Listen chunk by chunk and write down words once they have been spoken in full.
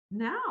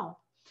Now.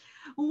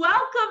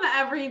 Welcome,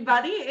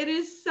 everybody. It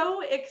is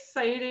so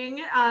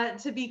exciting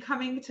to be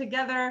coming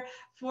together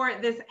for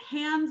this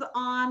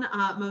hands-on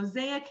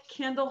mosaic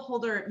candle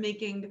holder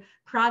making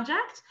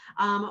project,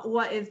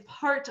 what is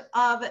part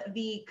of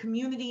the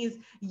community's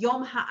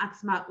Yom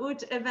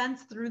HaAtzmaut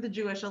events through the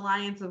Jewish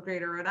Alliance of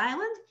Greater Rhode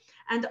Island.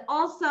 And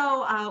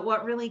also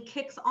what really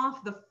kicks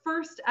off the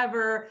first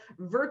ever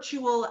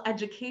virtual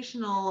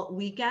educational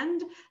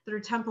weekend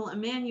through Temple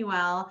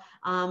Emanu-El.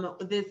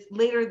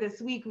 Later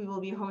this week, we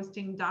will be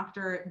hosting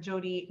Dr.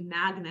 Jody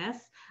Magnus,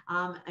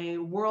 a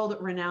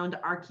world-renowned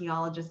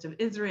archaeologist of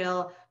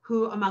Israel,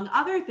 who, among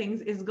other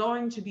things, is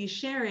going to be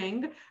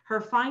sharing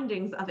her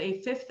findings of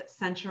a 5th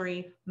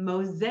century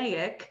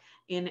mosaic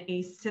in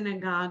a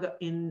synagogue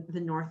in the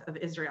north of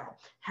Israel,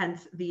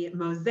 hence the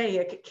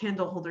mosaic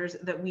candle holders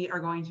that we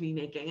are going to be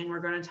making. And we're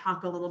going to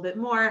talk a little bit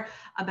more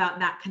about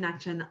that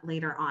connection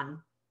later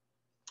on.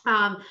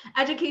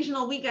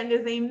 Educational Weekend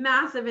is a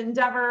massive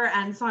endeavor,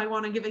 and so I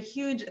want to give a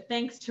huge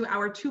thanks to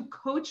our 2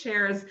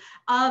 co-chairs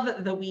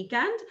of the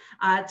weekend,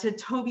 to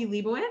Toby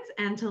Leibowitz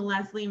and to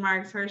Leslie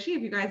Marks Hershey.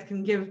 If you guys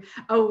can give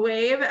a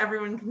wave,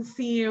 everyone can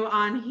see you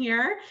on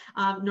here.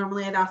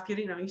 Normally I'd ask you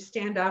to, you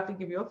stand up and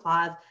give you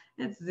applause.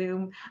 It's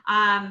Zoom.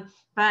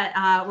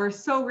 But we're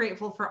so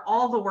grateful for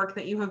all the work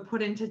that you have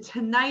put into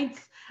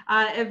tonight's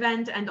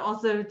event, and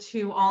also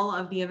to all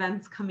of the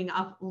events coming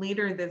up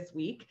later this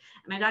week.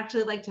 And I'd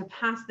actually like to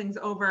pass things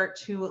over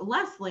to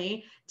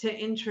Leslie to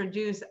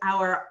introduce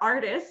our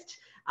artist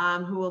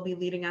who will be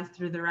leading us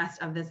through the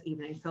rest of this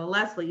evening. So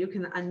Leslie, you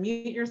can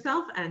unmute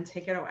yourself and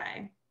take it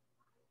away.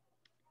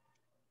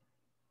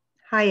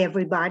 Hi,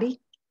 everybody.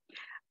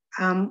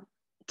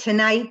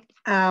 Tonight,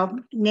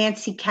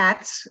 Nancy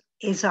Katz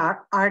is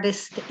our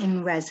artist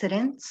in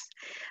residence.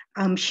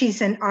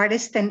 She's an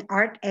artist and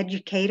art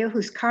educator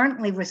who's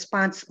currently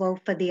responsible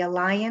for the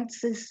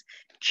Alliance's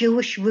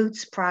Jewish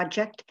Roots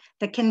project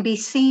that can be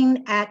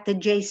seen at the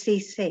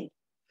JCC.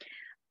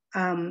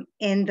 In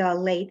the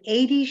late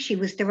 80s, she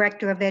was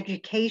director of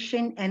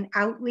education and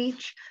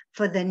outreach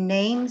for the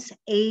Names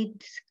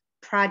AIDS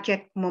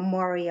Project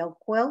Memorial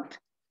Quilt.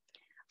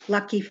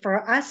 Lucky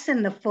for us,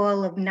 in the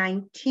fall of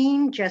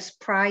 19, just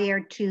prior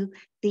to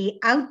the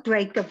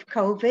outbreak of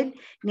COVID,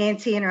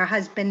 Nancy and her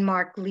husband,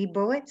 Mark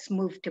Leibowitz,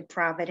 moved to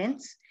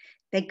Providence.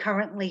 They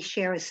currently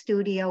share a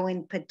studio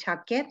in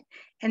Pawtucket,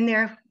 and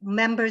they're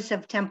members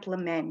of Temple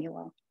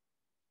Emanu-El.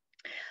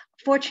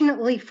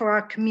 Fortunately for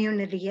our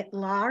community at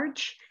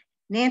large,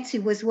 Nancy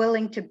was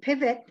willing to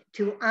pivot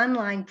to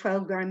online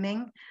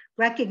programming,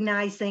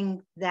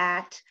 recognizing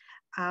that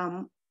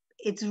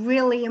it's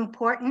really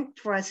important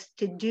for us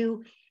to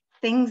do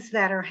things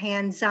that are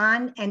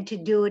hands-on and to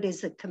do it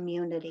as a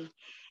community.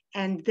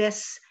 And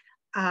this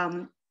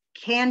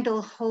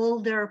candle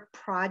holder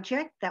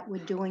project that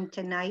we're doing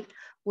tonight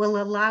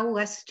will allow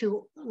us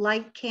to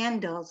light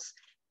candles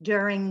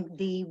during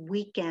the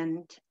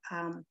weekend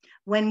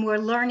when we're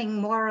learning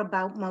more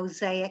about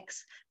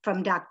mosaics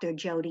from Dr.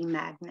 Jody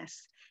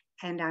Magnus.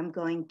 And I'm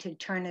going to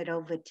turn it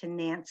over to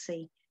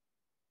Nancy.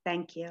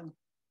 Thank you.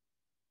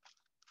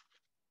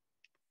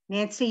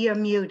 Nancy, you're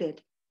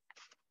muted.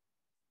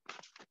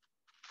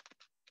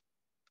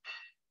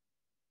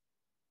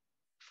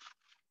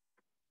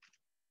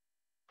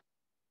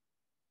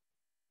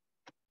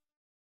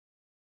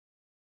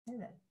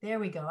 There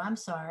we go. I'm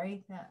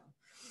sorry.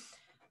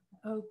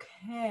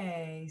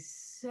 Okay,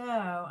 so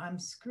I'm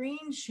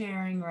screen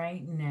sharing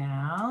right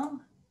now,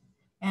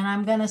 and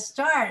I'm going to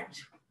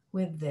start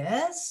with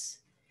this.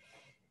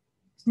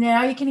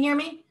 Now you can hear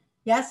me?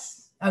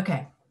 Yes?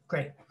 Okay,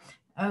 great.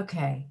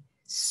 Okay,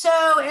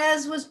 so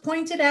as was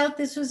pointed out,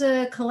 this was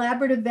a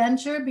collaborative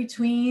venture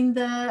between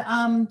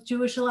the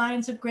Jewish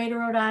Alliance of Greater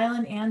Rhode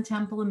Island and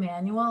Temple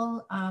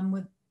Emanu-El,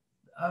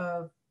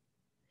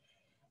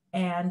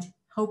 and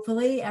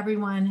hopefully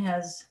everyone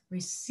has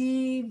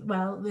received,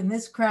 well, in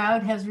this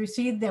crowd has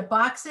received their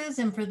boxes.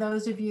 And for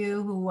those of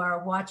you who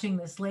are watching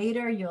this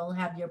later, you'll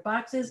have your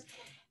boxes.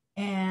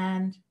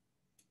 And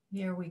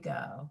here we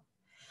go.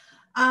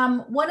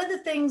 One of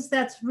the things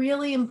that's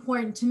really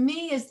important to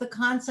me is the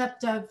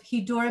concept of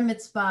Hidur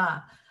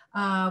Mitzvah,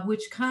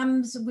 which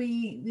comes,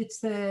 it's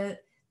the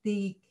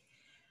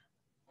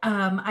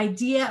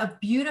idea of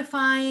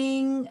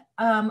beautifying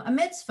a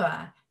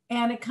mitzvah.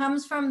 And it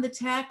comes from the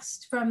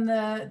text from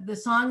the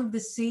Song of the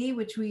Sea,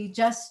 which we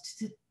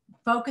just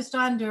focused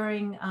on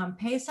during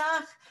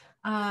Pesach,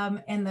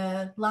 and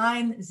the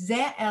line,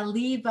 Ze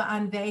Eli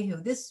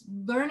va'anvehu.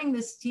 Learning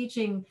this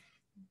teaching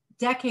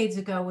decades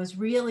ago was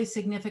really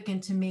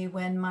significant to me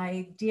when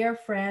my dear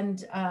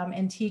friend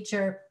and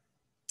teacher,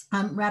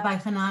 Rabbi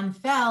Hanan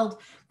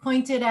Feld,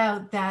 pointed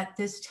out that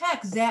this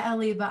text, Ze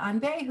Eli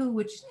va'anvehu,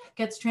 which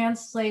gets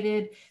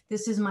translated,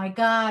 this is my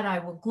God, I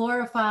will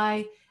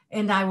glorify,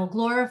 and I will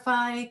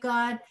glorify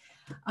God.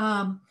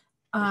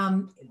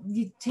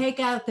 You take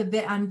out the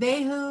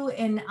anvehu,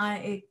 and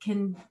it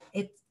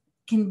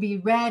can be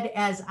read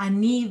as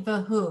ani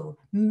vahu,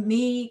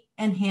 me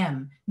and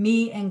him,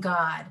 me and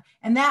God.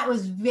 And that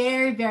was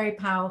very, very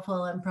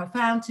powerful and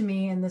profound to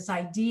me. And this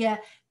idea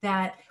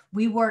that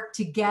we work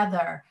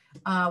together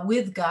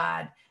with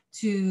God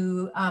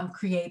to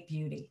create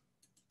beauty.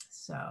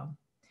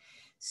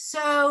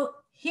 So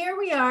here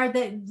we are.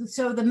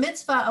 So the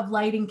mitzvah of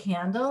lighting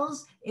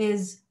candles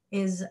is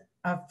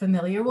a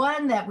familiar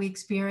one that we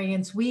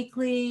experience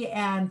weekly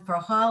and for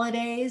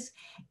holidays.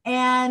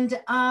 And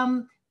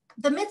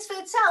the mitzvah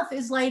itself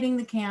is lighting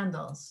the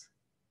candles.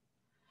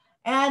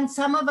 And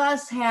some of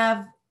us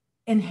have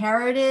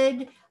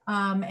inherited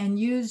and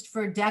used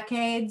for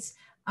decades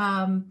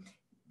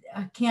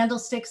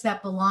candlesticks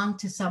that belonged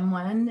to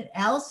someone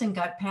else and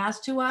got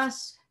passed to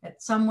us at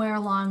somewhere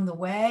along the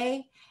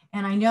way.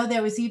 And I know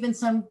there was even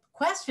some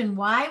question,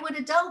 why would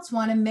adults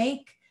want to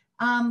make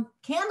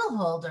candle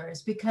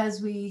holders?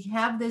 Because we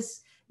have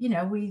this,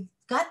 we've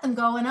got them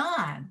going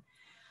on.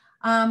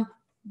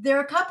 There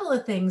are a couple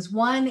of things.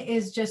 One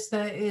is just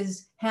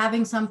is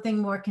having something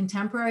more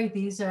contemporary.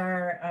 These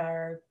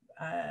are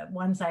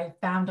ones I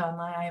found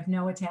online. I have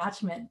no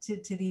attachment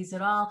to these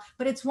at all,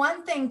 but it's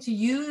one thing to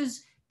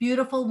use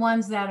beautiful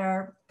ones that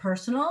are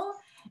personal.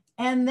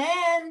 And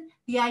then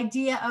the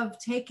idea of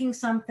taking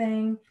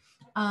something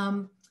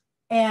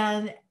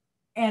and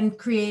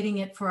creating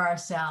it for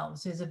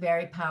ourselves is a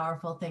very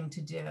powerful thing to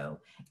do.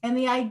 And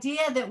the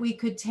idea that we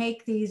could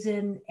take these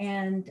in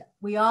and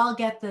we all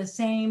get the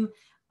same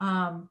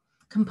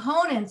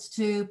components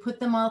to put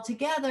them all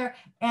together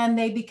and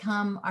they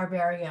become our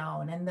very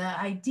own. And the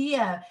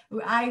idea,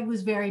 I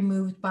was very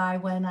moved by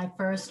when I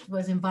first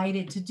was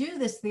invited to do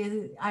this,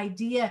 the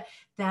idea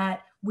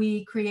that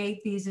we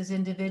create these as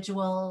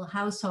individual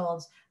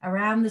households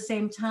around the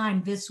same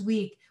time this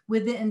week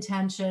with the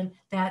intention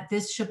that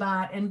this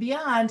Shabbat and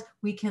beyond,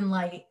 we can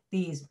light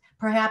these,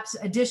 perhaps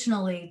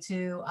additionally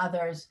to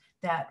others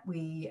that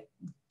we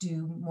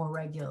do more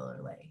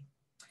regularly.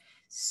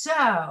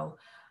 So,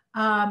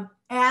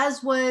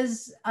 as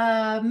was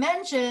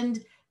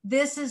mentioned,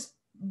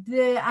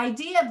 the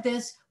idea of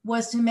this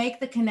was to make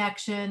the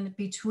connection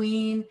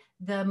between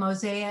the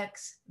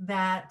mosaics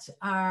that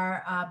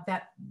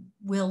that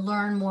we'll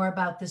learn more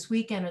about this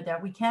weekend, or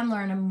that we can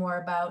learn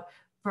more about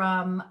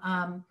from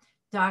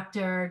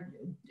Dr.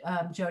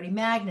 Jody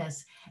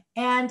Magnus.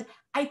 And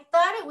I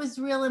thought it was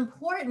real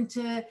important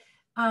to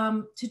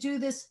do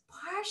this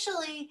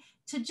partially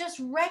to just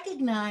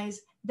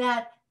recognize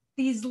that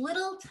these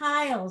little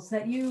tiles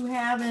that you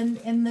have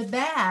in the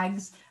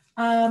bags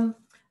are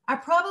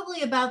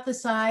probably about the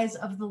size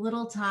of the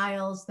little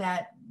tiles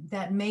that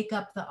make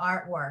up the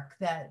artwork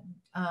that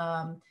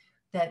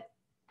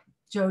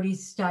Jody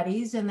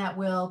studies and that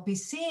we'll be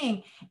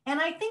seeing.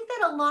 And I think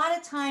that a lot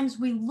of times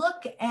we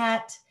look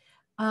at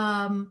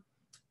artwork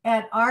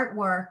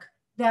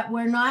that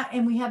we're not,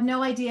 and we have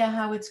no idea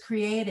how it's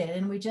created.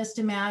 And we just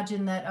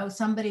imagine that, oh,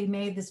 somebody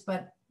made this,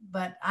 but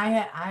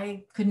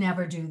I could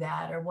never do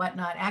that or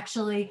whatnot.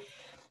 Actually,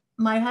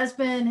 my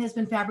husband has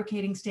been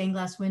fabricating stained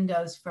glass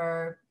windows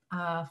for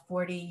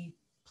 40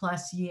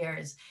 plus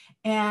years.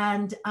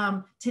 And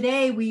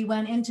today we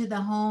went into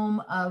the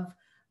home of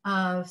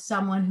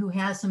someone who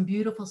has some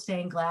beautiful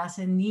stained glass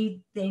and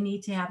they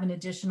need to have an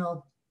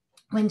additional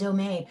window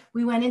made.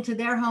 We went into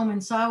their home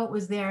and saw what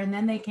was there. And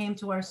then they came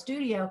to our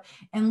studio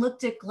and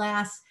looked at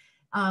glass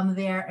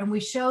there, and we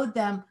showed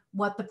them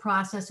what the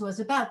process was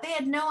about. They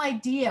had no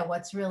idea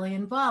what's really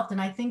involved.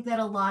 And I think that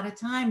a lot of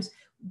times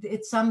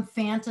it's some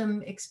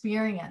phantom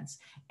experience.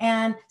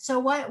 And so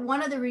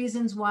one of the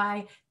reasons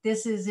why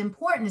this is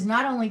important is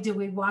not only do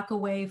we walk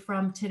away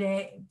from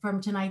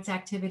tonight's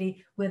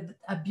activity with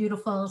a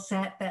beautiful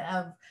set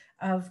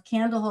of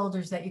candle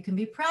holders that you can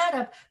be proud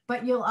of,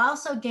 but you'll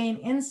also gain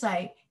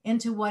insight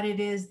into what it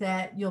is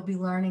that we'll be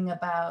learning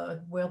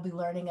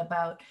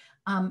about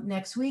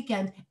next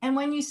weekend, and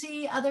when you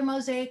see other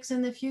mosaics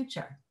in the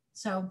future.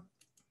 So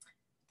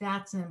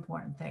that's an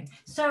important thing.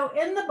 So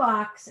in the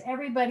box,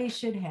 everybody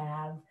should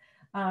have,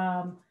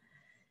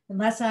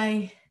 unless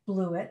I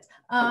blew it,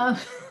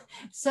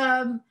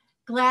 some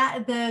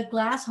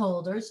glass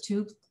holders,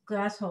 2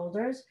 glass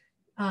holders,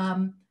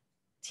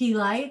 tea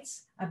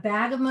lights, a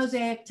bag of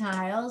mosaic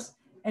tiles,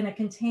 and a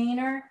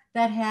container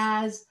that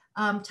has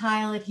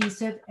tile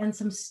adhesive and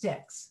some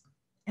sticks.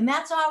 And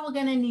that's all we're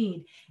going to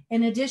need.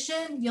 In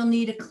addition, you'll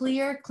need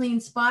a clean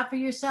spot for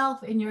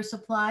yourself in your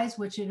supplies,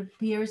 which it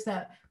appears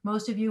that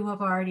most of you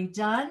have already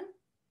done.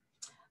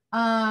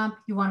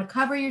 You want to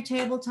cover your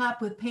tabletop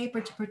with paper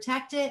to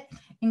protect it,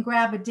 and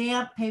grab a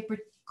damp paper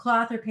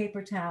cloth or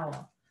paper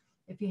towel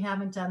if you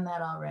haven't done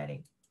that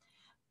already.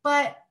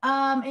 But,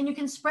 and you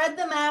can spread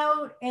them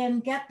out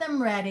and get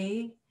them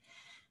ready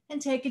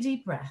and take a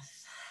deep breath.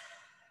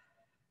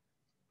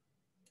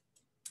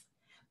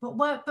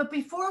 But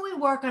before we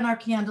work on our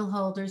candle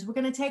holders, we're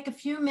going to take a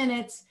few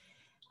minutes.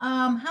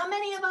 How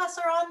many of us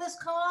are on this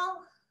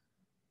call?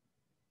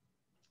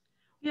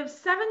 We have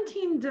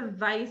 17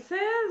 devices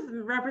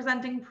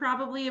representing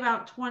probably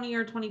about 20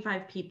 or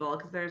 25 people,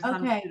 because there's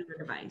some computer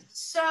device.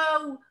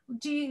 So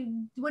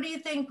what do you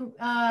think,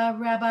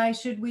 Rabbi?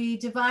 Should we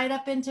divide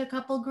up into a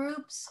couple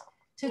groups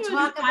to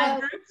talk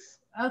about? 5 groups.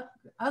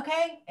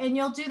 Okay, and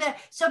you'll do that.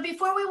 So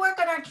before we work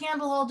on our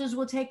candle holders,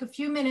 we'll take a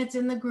few minutes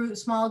in the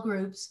small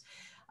groups.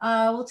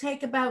 will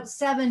take about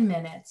 7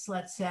 minutes,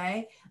 let's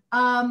say,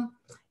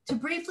 to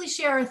briefly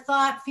share a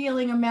thought,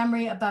 feeling, or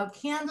memory about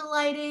candle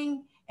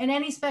lighting and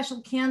any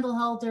special candle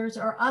holders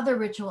or other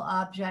ritual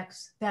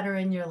objects that are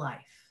in your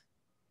life.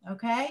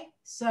 Okay,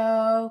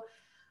 so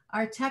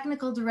our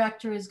technical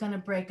director is going to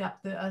break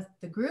up the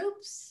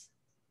groups,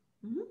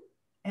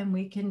 and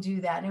we can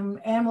do that.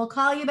 And we'll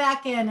call you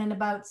back in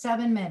about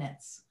 7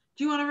 minutes.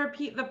 Do you want to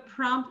repeat the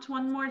prompt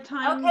one more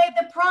time? Okay,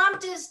 the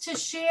prompt is to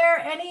share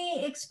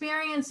any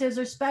experiences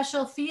or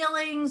special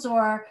feelings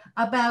or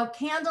about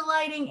candle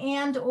lighting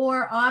and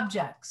or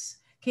objects,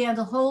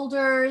 candle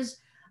holders,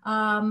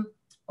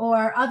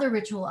 or other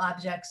ritual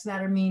objects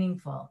that are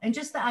meaningful. And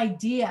just the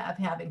idea of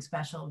having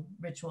special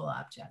ritual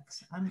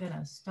objects. I'm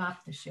gonna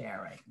stop the share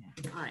right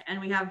now. All right,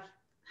 and we have,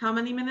 how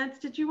many minutes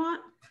did you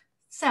want?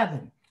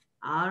 7.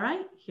 All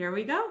right, here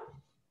we go.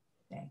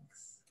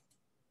 Thanks.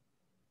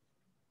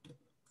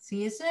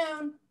 See you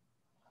soon.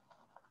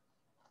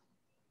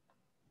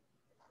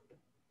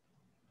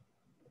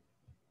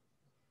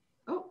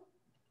 Oh,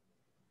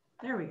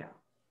 there we go.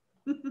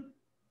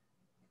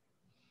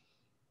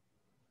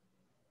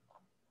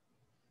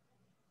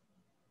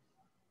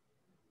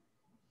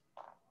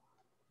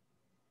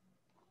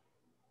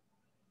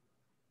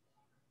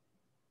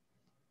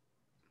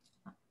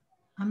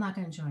 I'm not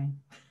going to join.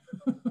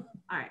 All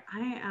right,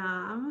 I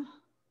am.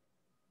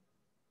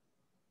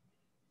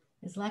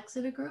 Is Lex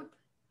in a group?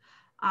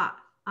 Lex,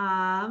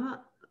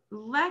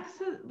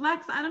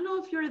 I don't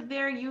know if you're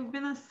there. You've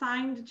been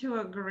assigned to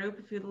a group.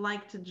 If you'd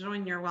like to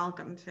join, you're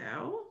welcome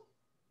to.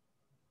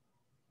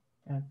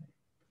 Okay.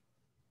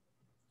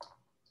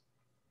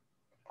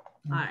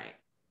 All right.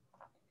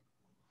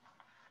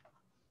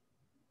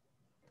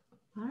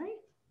 All right.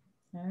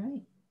 All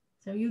right.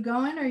 So you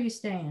going or are you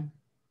staying?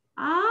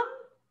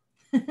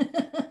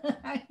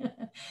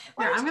 Here,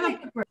 I'm gonna.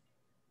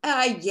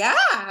 Yeah,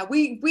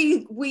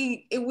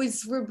 it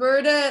was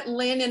Roberta,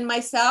 Lynn, and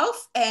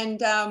myself,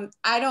 and I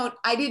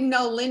didn't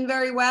know Lynn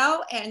very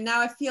well, and now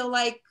I feel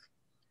like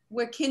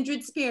we're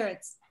kindred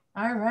spirits.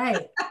 All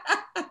right.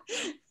 All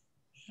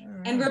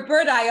right. And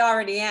Roberta, I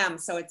already am,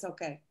 so it's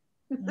okay.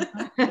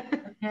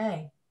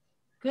 Okay,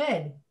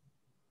 good.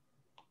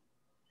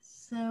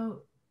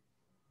 So,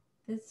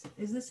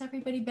 is this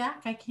everybody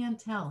back? I can't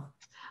tell.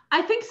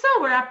 I think so.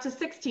 We're up to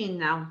 16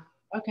 now.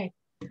 Okay.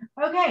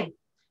 Okay.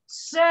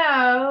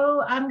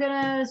 So I'm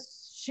gonna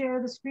share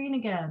the screen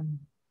again.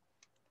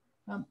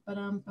 Bum,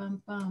 ba-dum,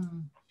 bum,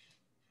 bum.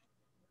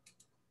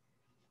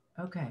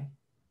 Okay.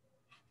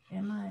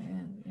 Am I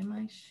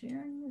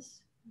sharing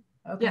this?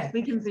 Okay. Yes,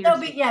 we can see.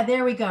 Yeah,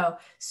 there we go.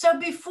 So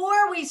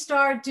before we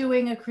start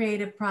doing a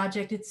creative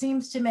project, it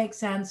seems to make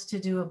sense to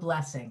do a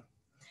blessing.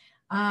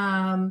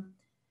 And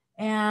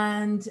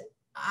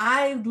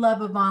I'd love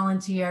a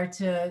volunteer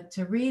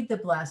to read the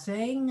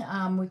blessing.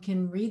 We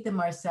can read them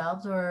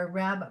ourselves, or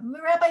Rabbi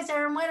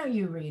Aaron, why don't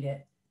you read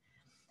it,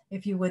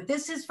 if you would?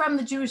 This is from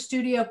the Jewish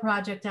Studio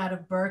Project out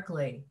of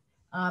Berkeley.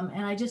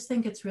 And I just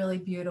think it's really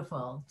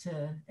beautiful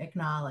to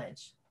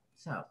acknowledge.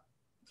 So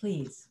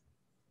please.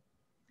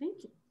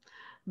 Thank you.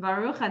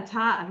 Baruch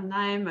atah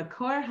Adonai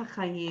makor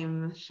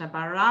hachayim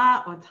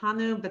shabara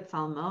otanu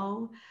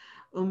b'tzalmo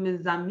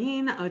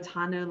umizamin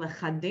otanu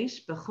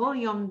lechadesh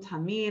b'chol yom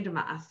tamid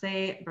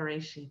ma'aseh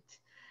bereshit.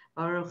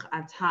 Baruch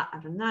atah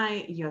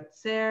Adonai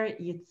yotzer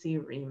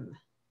yitzirim.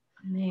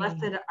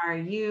 Blessed are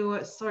you,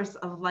 source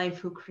of life,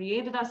 who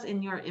created us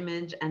in your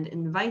image and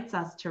invites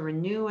us to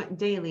renew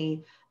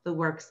daily the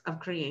works of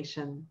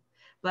creation.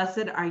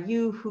 Blessed are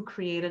you who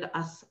created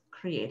us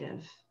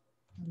creative.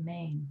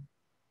 Amen.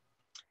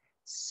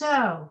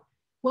 So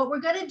what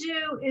we're going to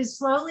do is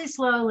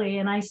slowly,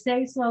 and I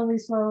say slowly,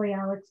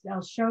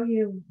 I'll show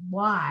you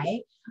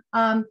why.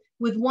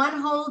 With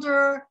one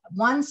holder,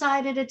 one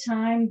side at a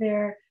time,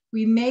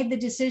 we made the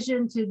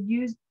decision to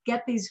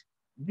get these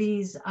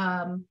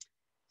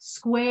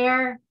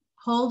square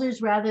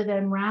holders rather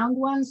than round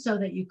ones, so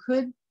that you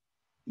could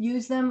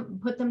use them,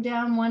 put them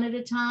down one at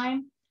a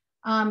time,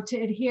 to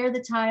adhere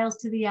the tiles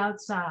to the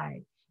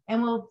outside.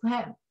 And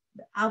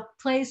I'll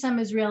play some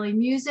Israeli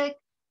music,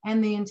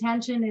 and the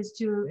intention is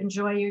to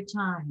enjoy your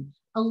time.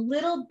 A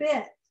little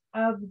bit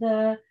of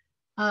the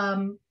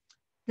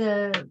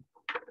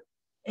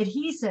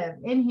adhesive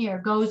in here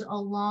goes a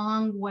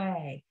long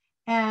way.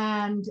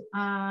 And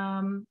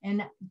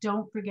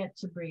don't forget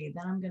to breathe.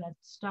 And I'm gonna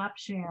stop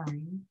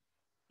sharing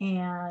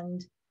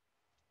and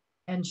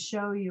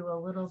show you a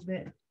little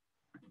bit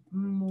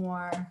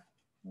more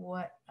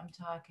what I'm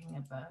talking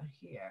about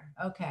here.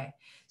 Okay,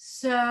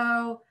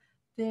 so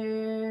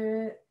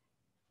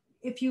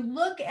if you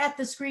look at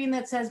the screen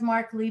that says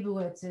Mark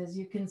Leibowitz's,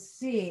 you can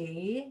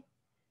see,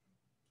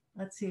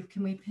 let's see,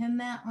 can we pin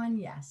that one?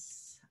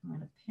 Yes, I'm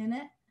gonna pin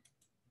it.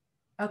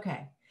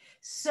 Okay,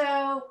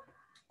 so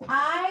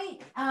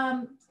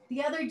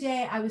the other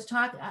day I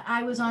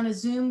was on a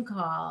Zoom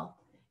call,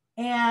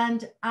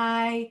 and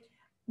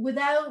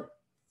without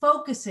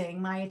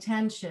focusing my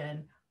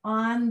attention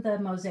on the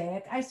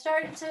mosaic, I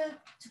started to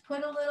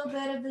put a little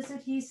bit of this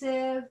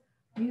adhesive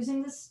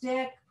using the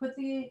stick, put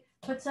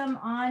some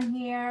on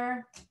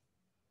here,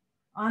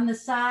 on the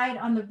side,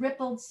 on the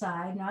rippled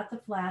side, not the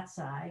flat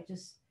side.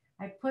 Just,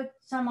 I put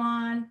some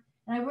on,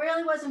 and I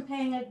really wasn't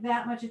paying it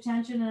that much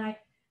attention, and I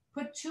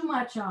put too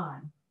much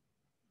on.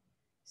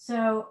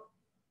 So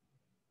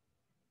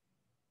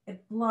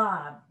it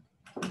blobbed.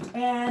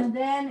 And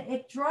then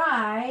it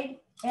dried,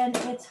 and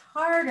it's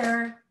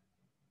harder.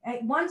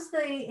 Once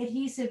the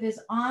adhesive is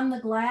on the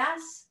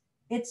glass,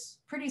 it's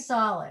pretty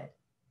solid.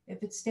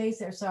 If it stays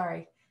there,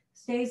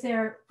 stays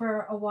there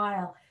for a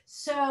while.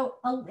 So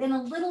in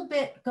a little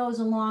bit goes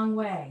a long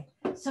way.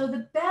 So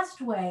the best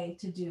way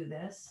to do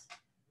this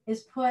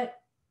is put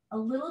a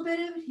little bit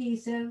of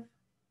adhesive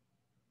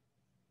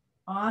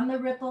on the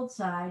rippled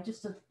side,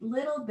 just a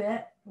little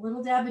bit, a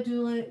little dab of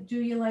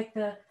do you like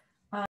the